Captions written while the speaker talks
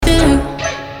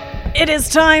It is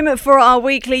time for our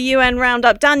weekly UN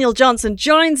Roundup. Daniel Johnson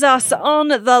joins us on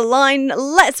the line.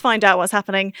 Let's find out what's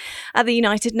happening at the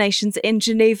United Nations in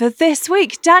Geneva this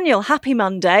week. Daniel, happy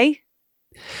Monday.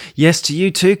 Yes, to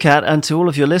you too, Kat, and to all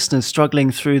of your listeners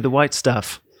struggling through the white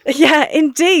stuff. Yeah,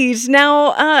 indeed.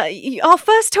 Now, our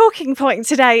first talking point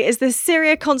today is the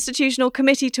Syria Constitutional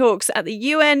Committee talks at the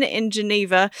UN in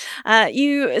Geneva.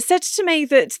 You said to me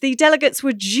that the delegates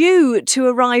were due to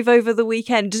arrive over the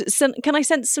weekend. Can I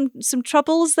sense some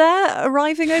troubles there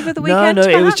arriving over the weekend? No,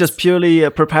 perhaps? it was just purely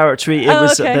preparatory. It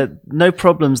was okay. No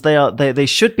problems. They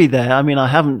should be there. I mean, I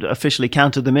haven't officially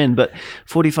counted them in, but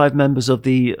 45 members of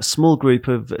the small group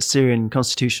of Syrian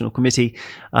Constitutional Committee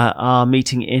are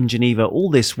meeting in Geneva all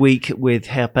this week with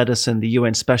Geir Pedersen, the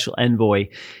UN Special Envoy.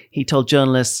 He told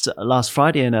journalists last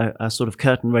Friday in a sort of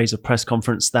curtain raiser press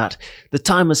conference that the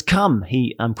time has come,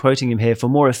 I'm quoting him here, for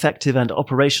more effective and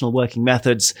operational working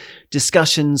methods.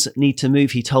 Discussions need to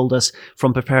move, he told us,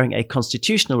 from preparing a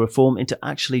constitutional reform into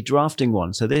actually drafting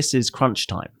one. So this is crunch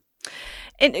time.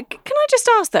 Can I just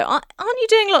ask, though, aren't you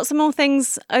doing lots of more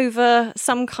things over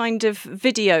some kind of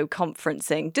video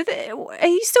conferencing? Are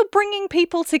you still bringing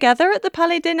people together at the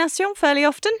Palais des Nations fairly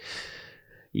often?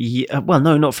 Yeah, well,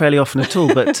 no, not fairly often at all.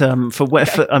 But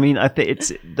I think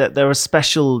it's that there are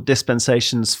special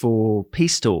dispensations for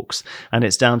peace talks, and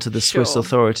it's down to the Swiss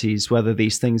authorities whether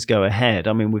these things go ahead.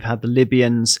 I mean, we've had the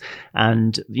Libyans,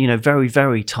 and very,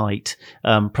 very tight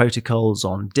protocols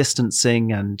on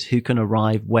distancing and who can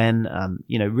arrive when.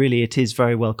 Really, it is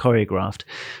very well choreographed.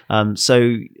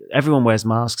 So everyone wears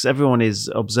masks. Everyone is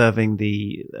observing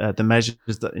the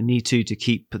measures that they need to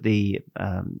keep the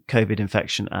COVID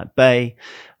infection at bay.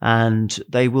 And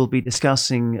they will be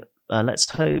discussing, let's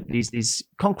hope, these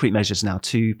concrete measures now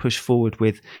to push forward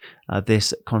with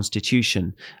this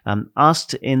constitution.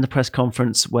 Asked in the press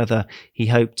conference whether he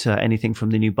hoped anything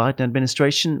from the new Biden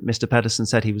administration, Mr. Pedersen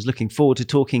said he was looking forward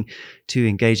to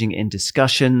engaging in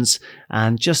discussions.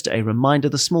 And just a reminder,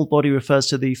 the small body refers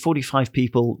to the 45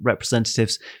 people,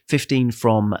 representatives, 15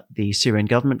 from the Syrian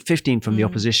government, 15 from the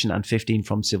opposition, and 15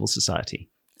 from civil society.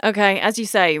 Okay, as you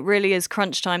say, really is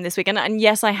crunch time this week. And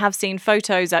yes, I have seen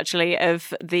photos actually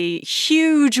of the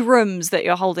huge rooms that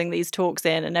you're holding these talks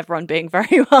in and everyone being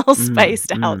very well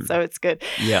spaced out. So it's good.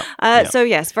 Yeah. So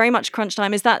yes, very much crunch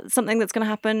time. Is that something that's going to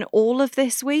happen all of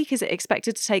this week? Is it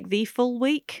expected to take the full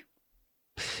week?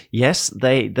 Yes,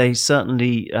 they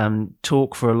certainly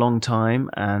talk for a long time,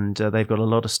 and they've got a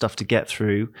lot of stuff to get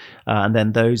through. And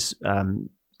then those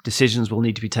decisions will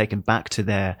need to be taken back to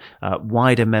their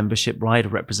wider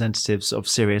representatives of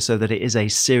Syria, so that it is a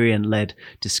Syrian-led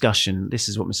discussion. This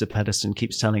is what Mr. Pedersen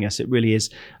keeps telling us. It really is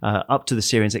up to the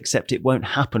Syrians, except it won't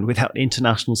happen without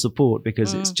international support,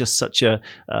 because it's just such a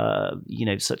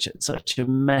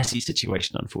messy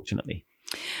situation, unfortunately.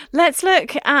 Let's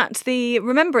look at the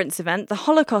remembrance event, the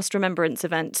Holocaust remembrance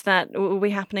event that will be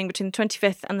happening between the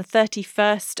 25th and the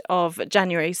 31st of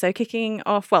January. So kicking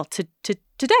off, well,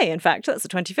 today, in fact. That's the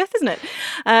 25th, isn't it?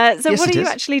 So yes, what are you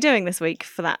actually doing this week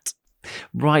for that?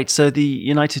 Right. So the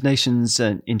United Nations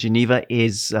in Geneva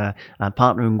is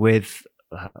partnering with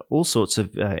all sorts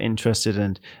of interested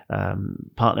and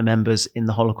partner members in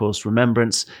the Holocaust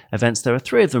remembrance events. There are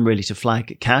 3 of them really to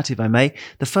flag, Kat, if I may.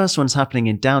 The first one's happening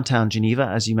in downtown Geneva,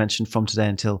 as you mentioned, from today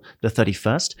until the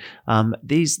 31st.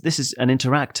 This is an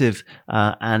interactive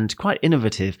and quite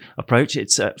innovative approach.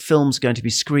 It's films going to be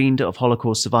screened of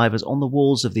Holocaust survivors on the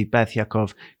walls of the Beth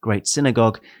Yaakov Great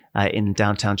Synagogue in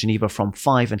downtown Geneva from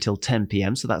 5 until 10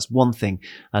 p.m. So that's one thing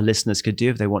listeners could do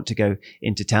if they want to go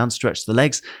into town, stretch the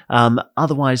legs.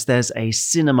 Otherwise, there's a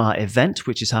cinema event,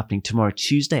 which is happening tomorrow,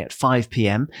 Tuesday at 5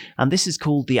 p.m. And this is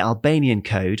called the Albanian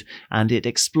Code, and it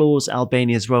explores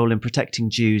Albania's role in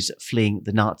protecting Jews fleeing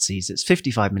the Nazis. It's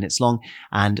 55 minutes long,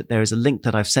 and there is a link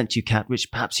that I've sent you, Kat,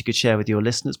 which perhaps you could share with your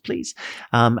listeners, please.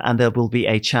 And there will be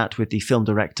a chat with the film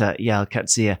director, Yael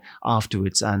Katzir,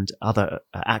 afterwards, and other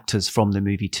actors from the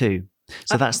movie too.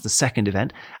 So that's the second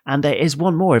event. And there is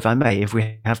one more, if I may, if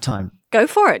we have time. Go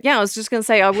for it. Yeah, I was just going to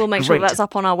say, I will make sure that's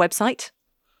up on our website.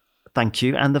 Thank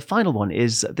you. And the final one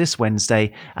is this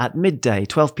Wednesday at midday,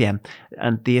 12 p.m.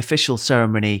 And the official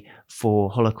ceremony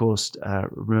for Holocaust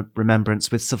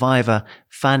remembrance with survivor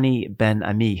Fanny Ben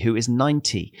Ami, who is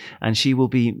 90. And she will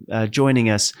be joining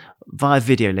us via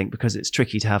video link, because it's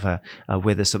tricky to have her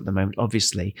with us at the moment,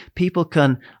 obviously. People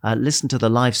can listen to the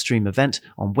live stream event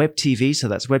on Web TV, so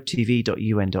that's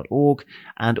webtv.un.org,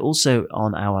 and also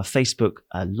on our Facebook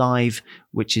Live,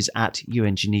 which is at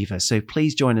UN Geneva. So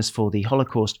please join us for the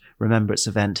Holocaust Remembrance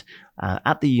event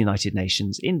at the United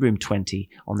Nations in room 20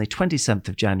 on the 27th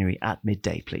of January at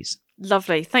midday, please.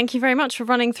 Lovely. Thank you very much for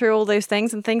running through all those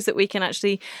things and things that we can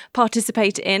actually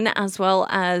participate in, as well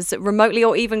as remotely,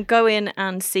 or even go in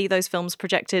and see those films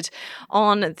projected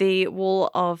on the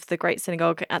wall of the Great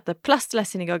Synagogue at the Place de la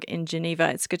Synagogue in Geneva.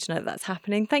 It's good to know that that's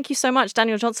happening. Thank you so much,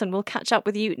 Daniel Johnson. We'll catch up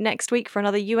with you next week for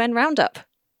another UN Roundup.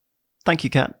 Thank you,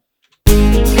 Kat.